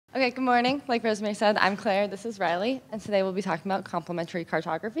Okay, good morning. Like Rosemary said, I'm Claire, this is Riley, and today we'll be talking about complementary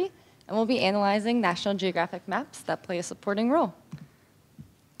cartography, and we'll be analyzing National Geographic maps that play a supporting role.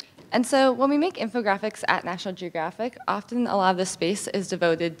 And so when we make infographics at National Geographic, often a lot of the space is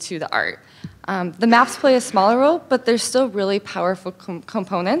devoted to the art. The maps play a smaller role, but they're still really powerful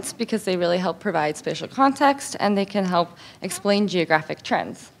components because they really help provide spatial context and they can help explain geographic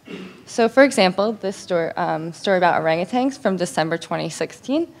trends. So for example, this story about orangutans from December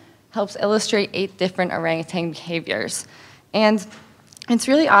 2016 helps illustrate 8 different orangutan behaviors. And it's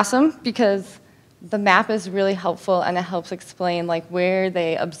really awesome because the map is really helpful and it helps explain where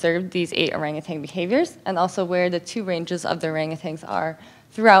they observed these 8 orangutan behaviors and also where the 2 ranges of the orangutans are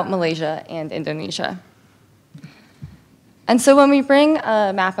throughout Malaysia and Indonesia. And so when we bring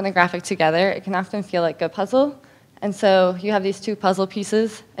a map and a graphic together, it can often feel like a puzzle. And so you have these 2 puzzle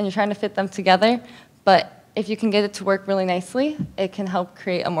pieces and you're trying to fit them together, but if you can get it to work really nicely, it can help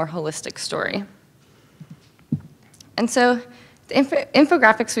create a more holistic story. And so the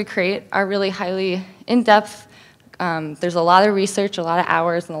infographics we create are really highly in-depth. There's a lot of research, a lot of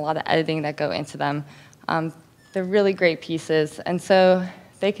hours, and a lot of editing that go into them. They're really great pieces, and so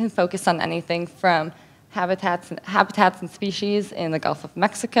they can focus on anything from habitats and species in the Gulf of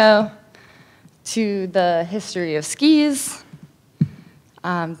Mexico, to the history of skis,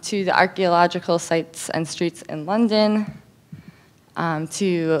 to the archaeological sites and streets in London,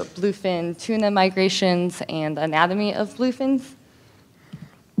 to bluefin tuna migrations and anatomy of bluefins.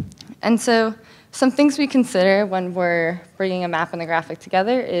 And so some things we consider when we're bringing a map and a graphic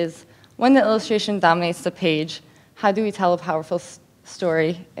together is when the illustration dominates the page, how do we tell a powerful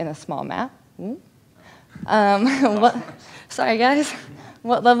story in a small map? Sorry guys.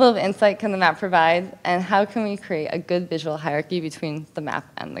 What level of insight can the map provide, and how can we create a good visual hierarchy between the map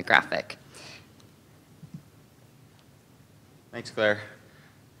and the graphic? Thanks, Claire.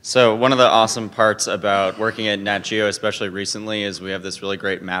 So one of the awesome parts about working at Nat Geo, especially recently, is we have this really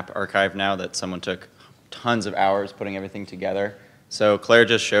great map archive now that someone took tons of hours putting everything together. So Claire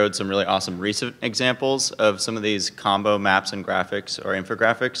just showed some really awesome recent examples of some of these combo maps and graphics or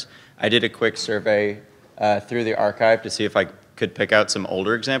infographics. I did a quick survey through the archive to see if I could pick out some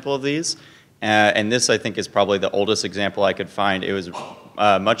older example of these. And this, I think, is probably the oldest example I could find. It was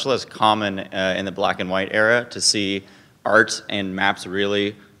much less common in the black and white era to see art and maps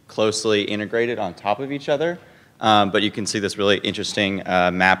really closely integrated on top of each other. But you can see this really interesting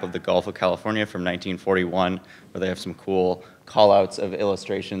map of the Gulf of California from 1941, where they have some cool call-outs of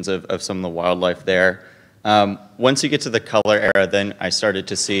illustrations of some of the wildlife there. Once you get to the color era, then I started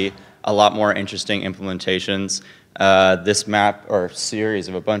to see a lot more interesting implementations. This map, or series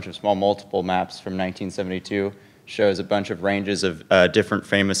of a bunch of small multiple maps from 1972, shows a bunch of ranges of different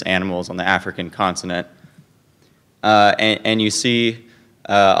famous animals on the African continent. And you see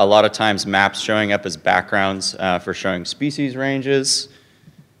a lot of times maps showing up as backgrounds for showing species ranges.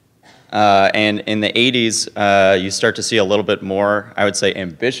 And in the 80s, you start to see a little bit more, I would say,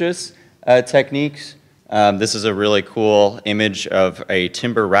 ambitious techniques. This is a really cool image of a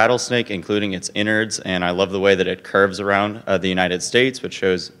timber rattlesnake, including its innards, and I love the way that it curves around the United States, which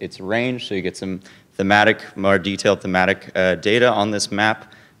shows its range, so you get some thematic, more detailed thematic data on this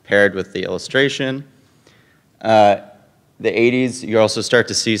map paired with the illustration. The 80s, you also start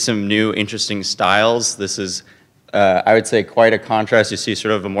to see some new interesting styles. This is, I would say, quite a contrast. You see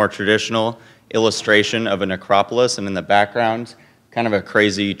sort of a more traditional illustration of a necropolis, and in the background, kind of a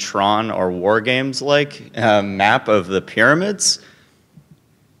crazy Tron or War Games-like map of the pyramids.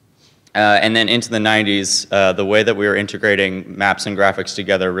 And then into the 90s, the way that we were integrating maps and graphics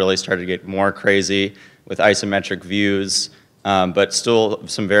together really started to get more crazy with isometric views, but still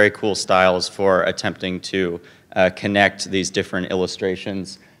some very cool styles for attempting to connect these different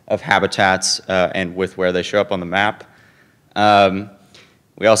illustrations of habitats and with where they show up on the map.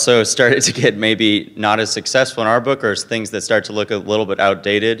 We also started to get maybe not as successful in our book, or things that start to look a little bit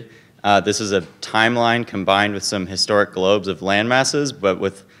outdated. This is a timeline combined with some historic globes of land masses, but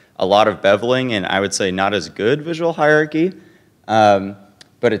with a lot of beveling and I would say not as good visual hierarchy, but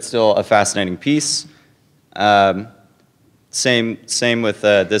it's still a fascinating piece. Same with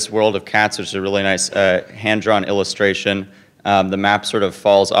this World of Cats, which is a really nice hand-drawn illustration. The map sort of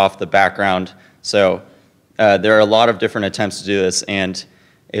falls off the background, so there are a lot of different attempts to do this, and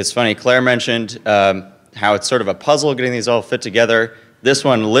it's funny, Claire mentioned how it's sort of a puzzle getting these all fit together. This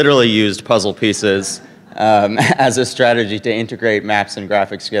one literally used puzzle pieces as a strategy to integrate maps and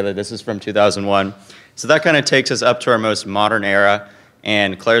graphics together. This is from 2001. So that kind of takes us up to our most modern era,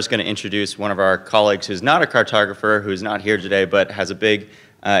 and Claire's going to introduce one of our colleagues who's not a cartographer, who's not here today, but has a big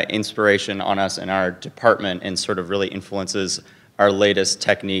inspiration on us in our department and sort of really influences our latest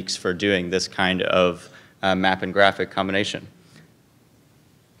techniques for doing this kind of map and graphic combination.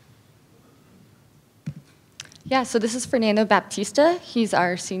 Yeah, so this is Fernando Baptista. He's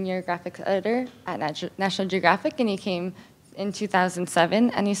our senior graphics editor at National Geographic, and he came in 2007,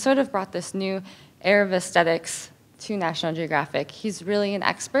 and he sort of brought this new air of aesthetics to National Geographic. He's really an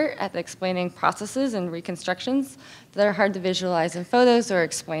expert at explaining processes and reconstructions that are hard to visualize in photos or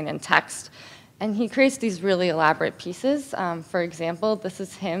explain in text. And he creates these really elaborate pieces. For example, this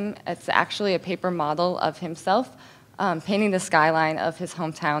is him. It's actually a paper model of himself painting the skyline of his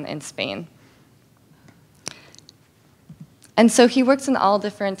hometown in Spain. And so he works in all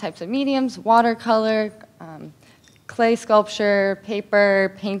different types of mediums: watercolor, clay sculpture,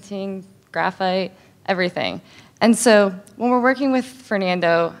 paper, painting, graphite, everything. And so when we're working with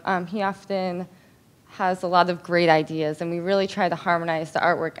Fernando, he often has a lot of great ideas, and we really try to harmonize the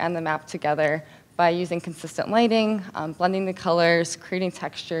artwork and the map together by using consistent lighting, blending the colors, creating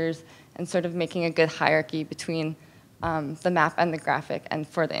textures, and sort of making a good hierarchy between the map and the graphic and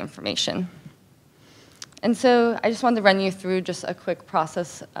for the information. And so I just wanted to run you through just a quick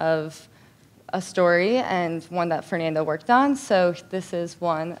process of a story and one that Fernando worked on. So this is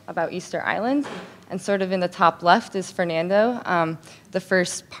one about Easter Island, and sort of in the top left is Fernando. The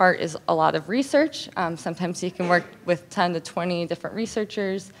first part is a lot of research. Sometimes he can work with 10 to 20 different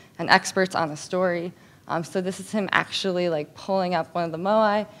researchers and experts on a story. So this is him actually like pulling up one of the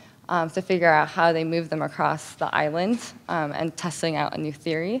moai to figure out how they move them across the island and testing out a new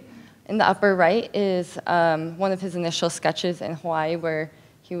theory. In the upper right is one of his initial sketches in Hawaii, where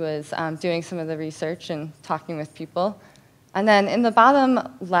he was doing some of the research and talking with people. And then in the bottom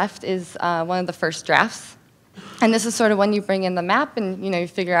left is one of the first drafts. And this is sort of when you bring in the map and you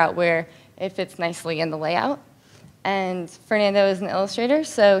figure out where it fits nicely in the layout. And Fernando is an illustrator,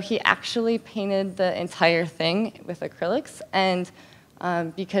 so he actually painted the entire thing with acrylics. And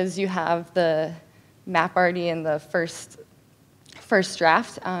because you have the map already in the first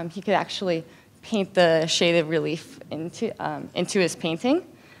draft, he could actually paint the shaded relief into his painting.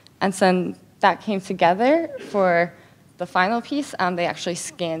 And so that came together for the final piece. They actually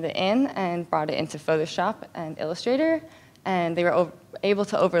scanned it in and brought it into Photoshop and Illustrator, and they were able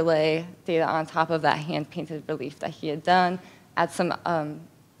to overlay data on top of that hand-painted relief that he had done, add some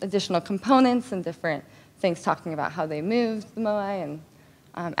additional components and different things talking about how they moved the moai,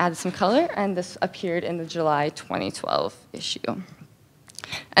 and added some color, and this appeared in the July 2012 issue.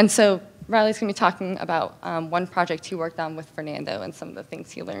 And so Riley's going to be talking about one project he worked on with Fernando and some of the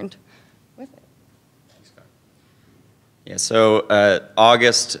things he learned with it. Yeah, so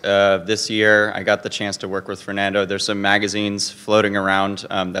August of this year, I got the chance to work with Fernando. There's some magazines floating around.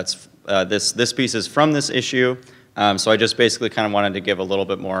 This piece is from this issue, so I just basically kind of wanted to give a little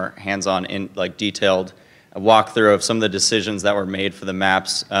bit more hands-on, detailed walkthrough of some of the decisions that were made for the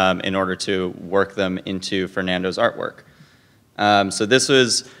maps in order to work them into Fernando's artwork. So this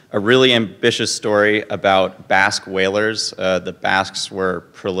was a really ambitious story about Basque whalers. The Basques were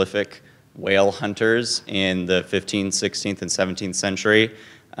prolific whale hunters in the 15th, 16th, and 17th century.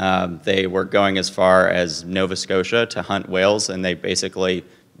 They were going as far as Nova Scotia to hunt whales, and they basically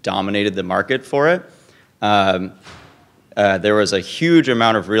dominated the market for it. There was a huge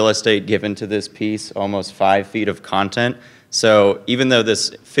amount of real estate given to this piece, almost 5 feet of content. So even though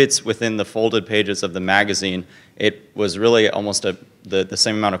this fits within the folded pages of the magazine, it was really almost the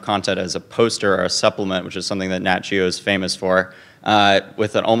same amount of content as a poster or a supplement, which is something that Nat Geo is famous for,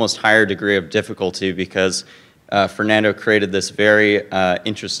 with an almost higher degree of difficulty, because Fernando created this very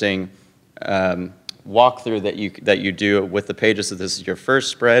interesting walkthrough that you do with the pages. So this is your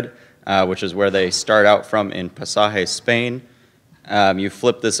first spread, which is where they start out from in Pasaje, Spain. You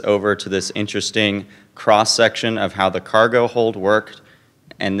flip this over to this interesting cross-section of how the cargo hold worked,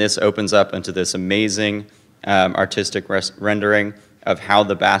 and this opens up into this amazing artistic rendering of how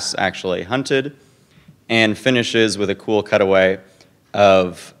the Basques actually hunted, and finishes with a cool cutaway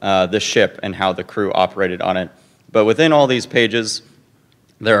of the ship and how the crew operated on it. But within all these pages,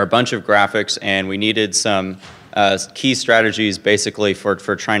 there are a bunch of graphics, and we needed some key strategies basically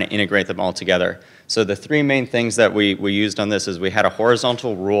for trying to integrate them all together. So the 3 main things that we used on this is we had a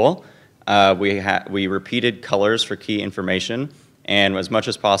horizontal rule, we repeated colors for key information, and as much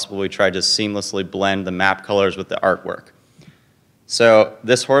as possible we tried to seamlessly blend the map colors with the artwork. So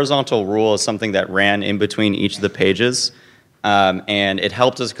this horizontal rule is something that ran in between each of the pages, and it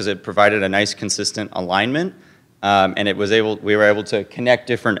helped us because it provided a nice consistent alignment, and we were able to connect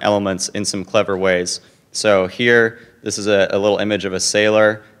different elements in some clever ways. So here, this is a little image of a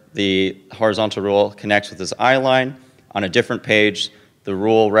sailor. The horizontal rule connects with this eye line. On a different page, the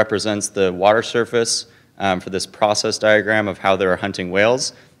rule represents the water surface, for this process diagram of how they were hunting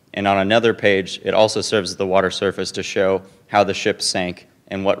whales. And on another page, it also serves as the water surface to show how the ship sank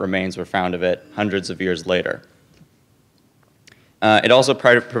and what remains were found of it hundreds of years later. It also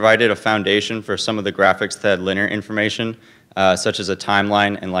provided a foundation for some of the graphics that had linear information, such as a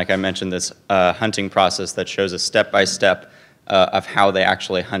timeline, and like I mentioned, this hunting process that shows a step-by-step of how they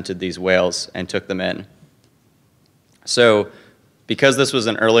actually hunted these whales and took them in. So because this was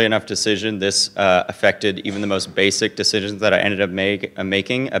an early enough decision, this affected even the most basic decisions that I ended up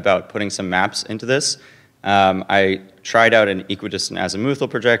making about putting some maps into this. I tried out an equidistant azimuthal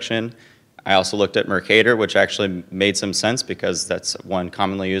projection. I also looked at Mercator, which actually made some sense because that's one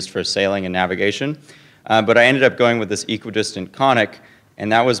commonly used for sailing and navigation. But I ended up going with this equidistant conic,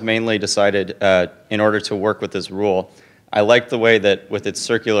 and that was mainly decided in order to work with this rule. I liked the way that with its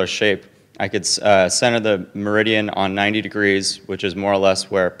circular shape, I could center the meridian on 90 degrees, which is more or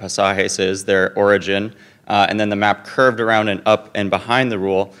less where Pasajes is, their origin, and then the map curved around and up and behind the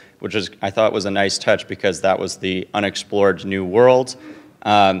rule, which I thought was a nice touch because that was the unexplored new world.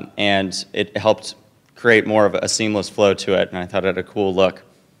 And it helped create more of a seamless flow to it, and I thought it had a cool look.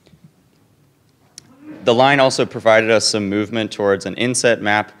 The line also provided us some movement towards an inset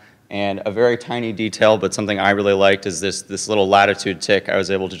map, and a very tiny detail, but something I really liked is this little latitude tick. I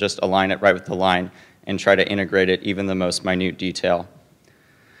was able to just align it right with the line and try to integrate it, even the most minute detail.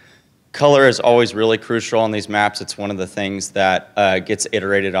 Color is always really crucial on these maps. It's one of the things that gets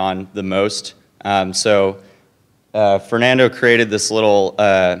iterated on the most. Fernando created this little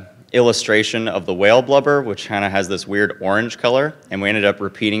illustration of the whale blubber, which kind of has this weird orange color, and we ended up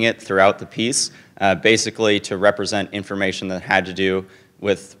repeating it throughout the piece, basically to represent information that had to do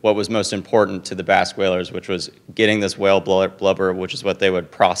with what was most important to the Basque whalers, which was getting this whale blubber, which is what they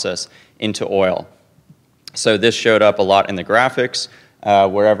would process, into oil. So this showed up a lot in the graphics,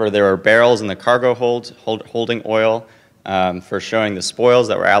 wherever there were barrels in the cargo hold holding oil, for showing the spoils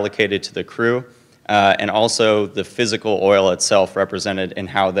that were allocated to the crew, and also the physical oil itself represented in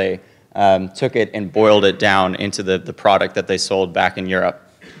how they took it and boiled it down into the product that they sold back in Europe.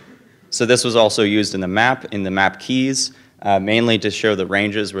 So this was also used in the map keys, mainly to show the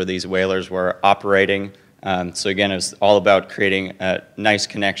ranges where these whalers were operating. So again, it was all about creating nice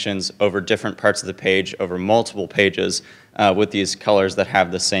connections over different parts of the page, over multiple pages, with these colors that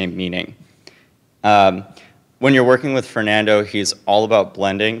have the same meaning. When you're working with Fernando, he's all about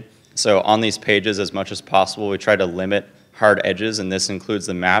blending. So on these pages, as much as possible, we try to limit hard edges, and this includes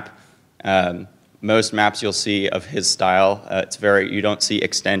the map. Most maps you'll see of his style, you don't see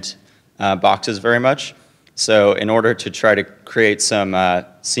extent boxes very much. So in order to try to create some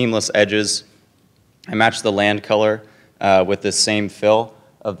seamless edges, I matched the land color with the same fill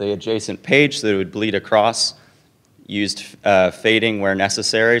of the adjacent page so that it would bleed across. Used fading where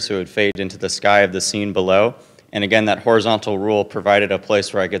necessary, so it would fade into the sky of the scene below. And again, that horizontal rule provided a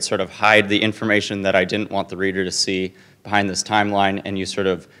place where I could sort of hide the information that I didn't want the reader to see behind this timeline, and you sort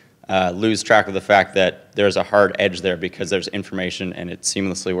of lose track of the fact that there's a hard edge there because there's information and it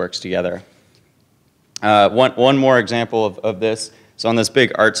seamlessly works together. One more example of this. So on this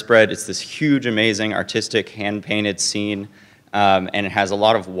big art spread, it's this huge, amazing, artistic, hand-painted scene, and it has a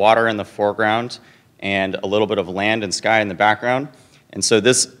lot of water in the foreground and a little bit of land and sky in the background. And so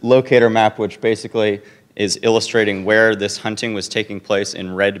this locator map, which basically is illustrating where this hunting was taking place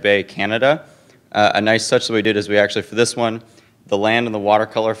in Red Bay, Canada. A nice touch that we did is we actually, for this one, the land and the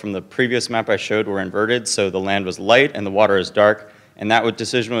watercolor from the previous map I showed were inverted, so the land was light and the water is dark. And that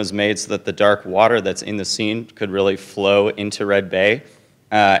decision was made so that the dark water that's in the scene could really flow into Red Bay.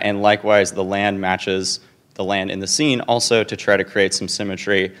 And likewise, the land matches the land in the scene also to try to create some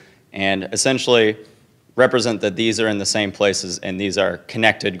symmetry and essentially represent that these are in the same places and these are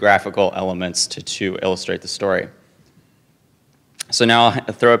connected graphical elements to illustrate the story. So now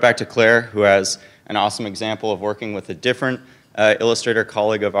I'll throw it back to Claire, who has an awesome example of working with a different illustrator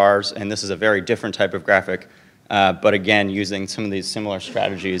colleague of ours, and this is a very different type of graphic, but again, using some of these similar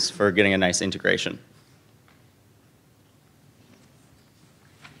strategies for getting a nice integration.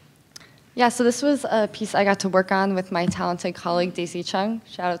 Yeah, so this was a piece I got to work on with my talented colleague, Daisy Chung.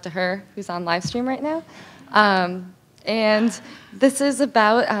 Shout out to her, who's on live stream right now. And this is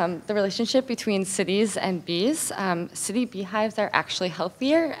about the relationship between cities and bees. City beehives are actually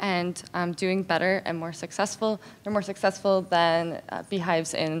healthier and doing better and more successful. They're more successful than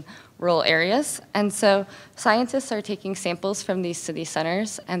beehives in rural areas. And so scientists are taking samples from these city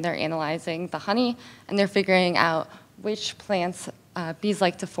centers and they're analyzing the honey and they're figuring out which plants bees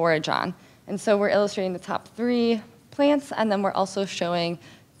like to forage on. And so we're illustrating the top 3 plants, and then we're also showing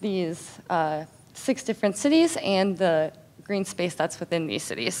these 6 different cities and the green space that's within these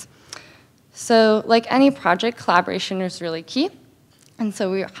cities. So like any project, collaboration is really key. And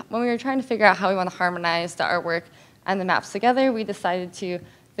so when we were trying to figure out how we want to harmonize the artwork and the maps together, we decided to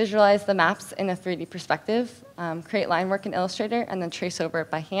visualize the maps in a 3D perspective, create line work in Illustrator, and then trace over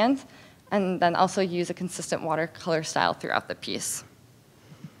it by hand, and then also use a consistent watercolor style throughout the piece.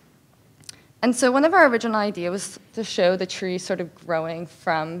 And so one of our original ideas was to show the trees sort of growing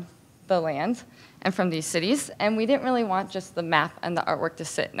from the land and from these cities, and we didn't really want just the map and the artwork to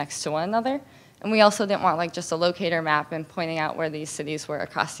sit next to one another, and we also didn't want like just a locator map and pointing out where these cities were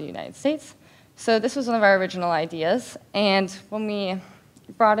across the United States. So this was one of our original ideas, and when we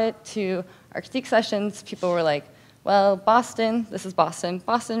brought it to our critique sessions, people were like, well, Boston, this is Boston.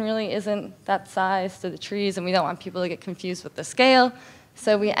 Boston really isn't that size to the trees, and we don't want people to get confused with the scale,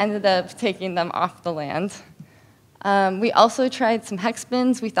 so we ended up taking them off the land. We also tried some hex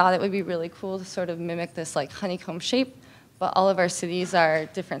bins. We thought it would be really cool to sort of mimic this like honeycomb shape, but all of our cities are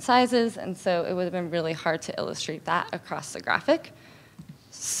different sizes, and so it would have been really hard to illustrate that across the graphic.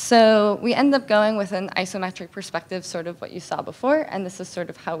 So we ended up going with an isometric perspective, sort of what you saw before, and this is sort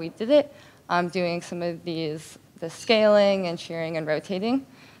of how we did it, doing some of the scaling and shearing and rotating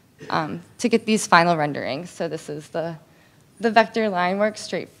to get these final renderings. So this is the vector line work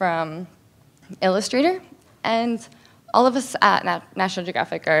straight from Illustrator. And all of us at National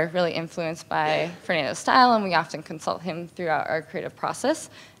Geographic are really influenced by Fernando's style, and we often consult him throughout our creative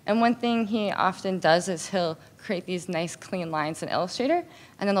process. And one thing he often does is he'll create these nice clean lines in Illustrator,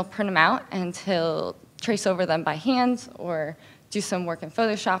 and then he'll print them out, and he'll trace over them by hand or do some work in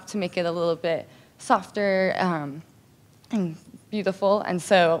Photoshop to make it a little bit softer and beautiful. And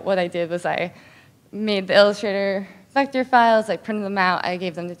so what I did was I made the Illustrator vector files, I printed them out, I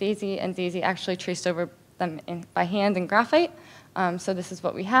gave them to Daisy, and Daisy actually traced over them by hand in graphite. So this is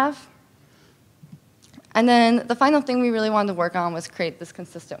what we have. And then the final thing we really wanted to work on was create this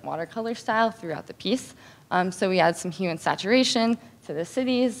consistent watercolor style throughout the piece. So we add some hue and saturation to the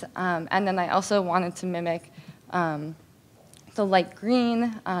cities, and then I also wanted to mimic the light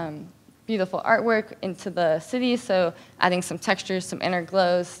green, beautiful artwork into the cities, so adding some textures, some inner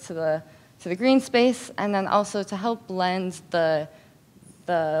glows to the green space, and then also to help blend the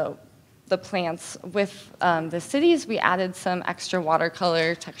plants with the cities, we added some extra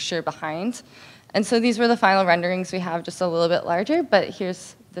watercolor texture behind. And so these were the final renderings we have, just a little bit larger, but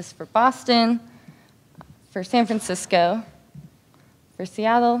here's this for Boston, for San Francisco, for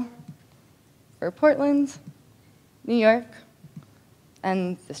Seattle, for Portland, New York,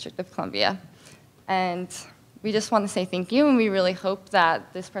 and District of Columbia. And we just want to say thank you, and we really hope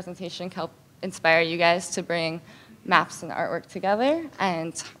that this presentation can help inspire you guys to bring maps and artwork together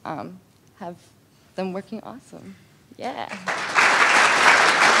and have them working awesome. Yeah.